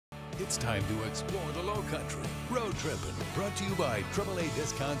It's time to explore the Low Country. Road Trippin', brought to you by AAA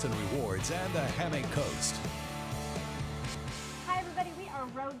Discounts and Rewards and the Hammock Coast. Hi everybody, we are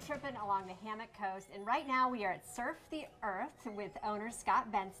road tripping along the Hammock Coast, and right now we are at Surf the Earth with owner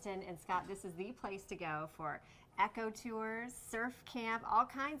Scott Benston. And Scott, this is the place to go for eco tours, surf camp, all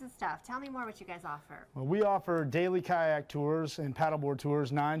kinds of stuff. Tell me more what you guys offer. Well, we offer daily kayak tours and paddleboard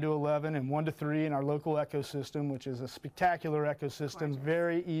tours 9 to 11 and 1 to 3 in our local ecosystem, which is a spectacular ecosystem. Gorgeous.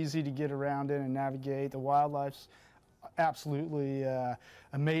 Very easy to get around in and navigate. The wildlife's absolutely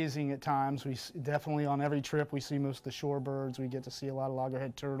amazing at times. Definitely on every trip we see most of the shorebirds. We get to see a lot of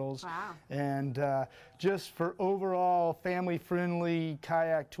loggerhead turtles. Wow. And just for overall family-friendly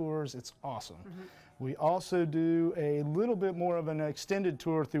kayak tours, it's awesome. Mm-hmm. We also do a little bit more of an extended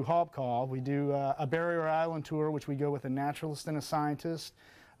tour through Hobcall. We do a barrier island tour, which we go with a naturalist and a scientist.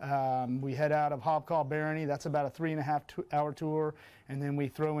 We head out of Hobcall Barony. That's about a 3.5-hour tour, and then we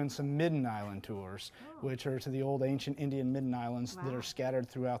throw in some Midden Island tours, which are to the old ancient Indian Midden Islands that are scattered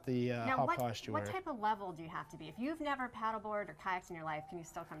throughout the Hobcall estuary. What type of level do you have to be? If you've never paddleboarded or kayaked in your life, can you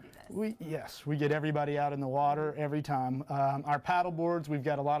still come do this? Yes, we get everybody out in the water every time. Our paddleboards, we've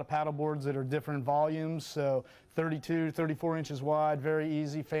got a lot of paddleboards that are different volumes, so 32, 34 inches wide, very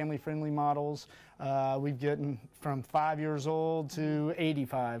easy, family-friendly models. We've gotten from 5 years old to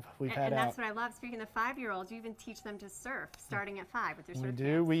 85 we've had out. And that's what I love. Speaking of 5-year-olds, you even teach them to surf starting at 5 with your surf We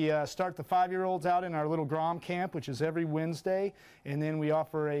do. camps. We start the 5-year-olds out in our little Grom camp, which is every Wednesday, and then we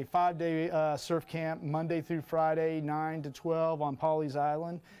offer a 5-day surf camp Monday through Friday, 9 to 12 on Pawleys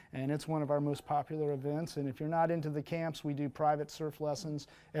Island, and it's one of our most popular events. And if you're not into the camps, we do private surf lessons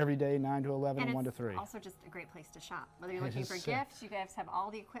every day, 9 to 11 and 1 to 3. It's also just a great place to shop. Whether you're looking for gifts, you guys have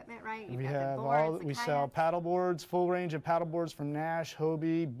all the equipment, right? We have we sell paddleboards, full range of paddleboards from Nash,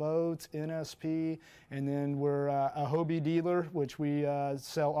 Hobie, boats, NSP, and then we're a Hobie dealer, which we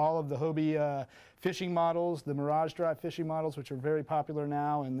sell all of the Hobie fishing models, the Mirage Drive fishing models, which are very popular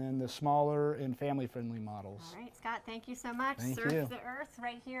now, and then the smaller and family-friendly models. All right, Scott, thank you so much. Thank Surf you. the Earth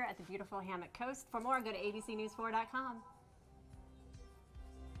right here at the beautiful Hammock Coast. For more, go to abcnews4.com.